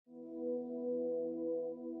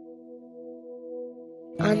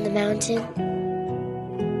on the mountain,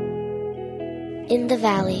 in the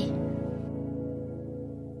valley,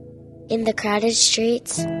 in the crowded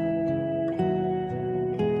streets,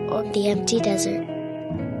 or the empty desert.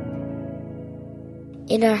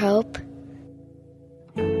 In our hope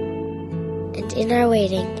and in our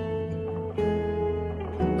waiting,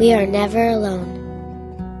 we are never alone.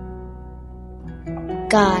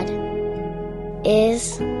 God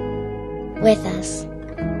is with us.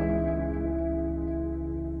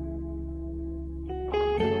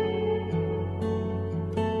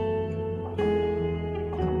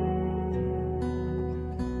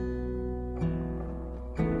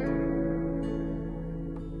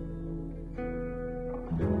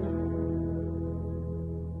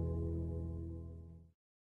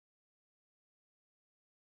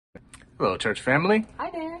 Hello, church family.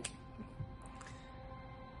 Hi there.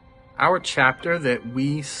 Our chapter that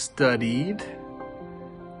we studied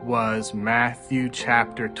was Matthew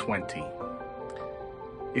chapter 20.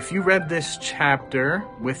 If you read this chapter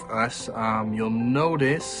with us, you'll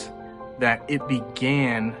notice that it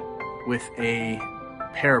began with a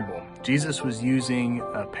parable. Jesus was using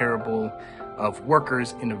a parable of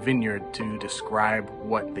workers in a vineyard to describe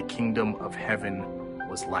what the kingdom of heaven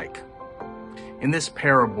was like. In this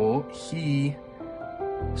parable, he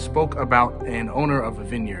spoke about an owner of a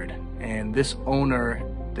vineyard, and this owner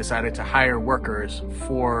decided to hire workers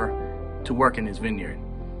to work in his vineyard.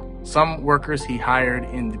 Some workers he hired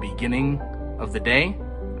in the beginning of the day,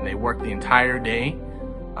 and they worked the entire day.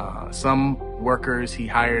 Some workers he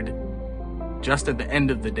hired just at the end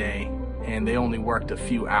of the day, and they only worked a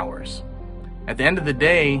few hours. At the end of the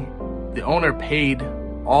day, the owner paid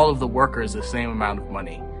all of the workers the same amount of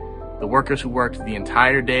money. The workers who worked the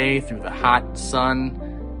entire day through the hot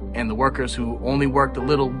sun and the workers who only worked a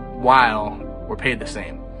little while were paid the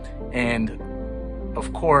same. And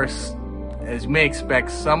of course, as you may expect,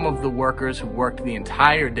 some of the workers who worked the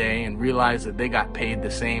entire day and realized that they got paid the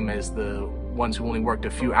same as the ones who only worked a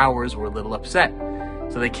few hours were a little upset.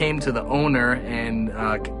 So they came to the owner and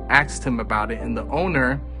asked him about it, and the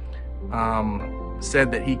owner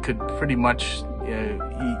said that he could pretty much,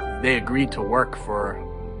 they agreed to work for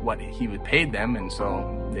what he would pay them, and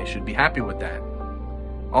so they should be happy with that.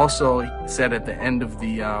 Also, he said at the end of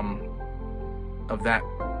the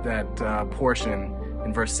that portion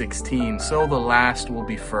in verse 16, so the last will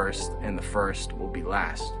be first and the first will be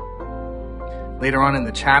last. Later on in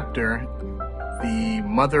the chapter, the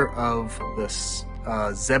mother of the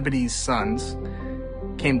Zebedee's sons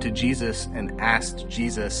came to Jesus and asked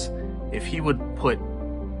Jesus if he would put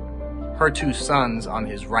her two sons on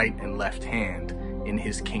his right and left hand in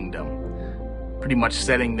his kingdom, pretty much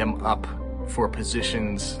setting them up for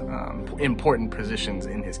positions, important positions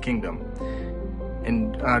in his kingdom.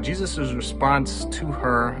 And Jesus' response to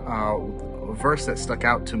her, a verse that stuck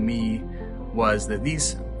out to me was that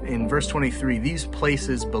in verse 23, these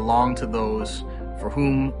places belong to those for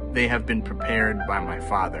whom they have been prepared by my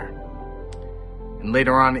Father. And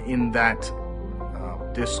later on in that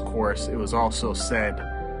discourse, it was also said,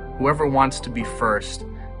 whoever wants to be first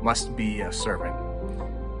must be a servant.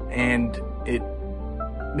 And it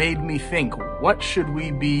made me think, what should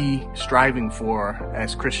we be striving for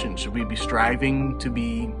as Christians? Should we be striving to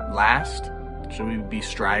be last? Should we be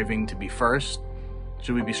striving to be first?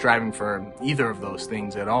 Should we be striving for either of those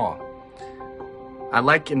things at all? I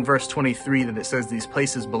like in verse 23 that it says these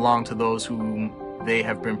places belong to those whom they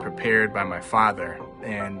have been prepared by my Father.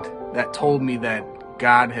 And that told me that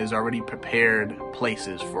God has already prepared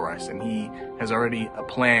places for us, and he has already a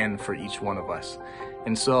plan for each one of us.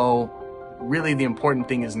 And so really the important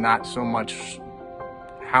thing is not so much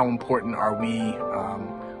how important are we,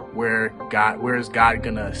 where is God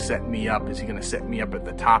gonna set me up? Is he gonna set me up at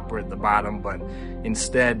the top or at the bottom? But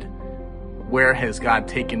instead, where has God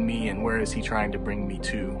taken me and where is he trying to bring me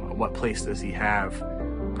to? What place does he have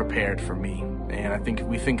prepared for me? And I think if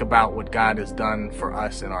we think about what God has done for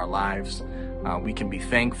us in our lives, we can be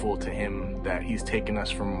thankful to him that he's taken us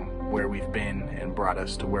from where we've been and brought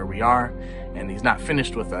us to where we are, and he's not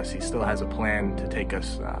finished with us. He still has a plan to take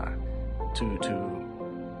us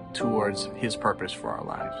towards his purpose for our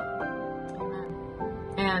lives.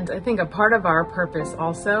 Amen. And I think a part of our purpose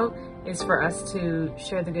also is for us to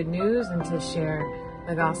share the good news and to share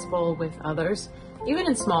the gospel with others, even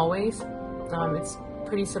in small ways. It's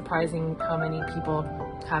pretty surprising how many people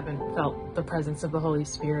haven't felt the presence of the Holy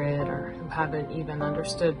Spirit, or who haven't even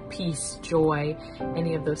understood peace, joy,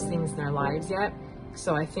 any of those things in their lives yet.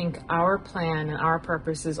 So I think our plan and our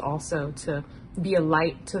purpose is also to be a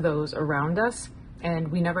light to those around us. And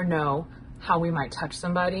we never know how we might touch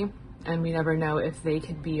somebody, and we never know if they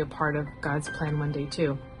could be a part of God's plan one day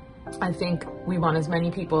too. I think we want as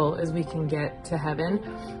many people as we can get to heaven,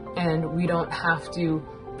 and we don't have to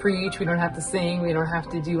preach, we don't have to sing, we don't have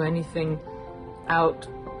to do anything out,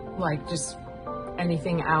 like just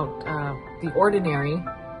anything out the ordinary.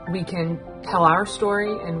 We can tell our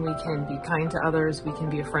story, and we can be kind to others. We can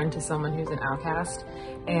be a friend to someone who's an outcast,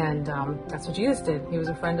 and that's what Jesus did. He was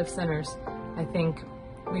a friend of sinners. I think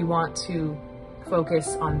we want to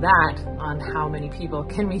focus on that, on how many people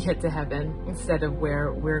can we get to heaven instead of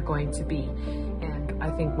where we're going to be. And I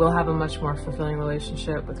think we'll have a much more fulfilling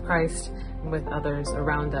relationship with Christ and with others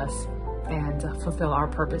around us, and fulfill our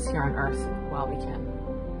purpose here on earth while we can.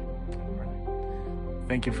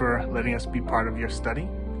 Thank you for letting us be part of your study,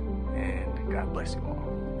 and God bless you all.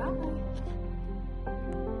 Bye.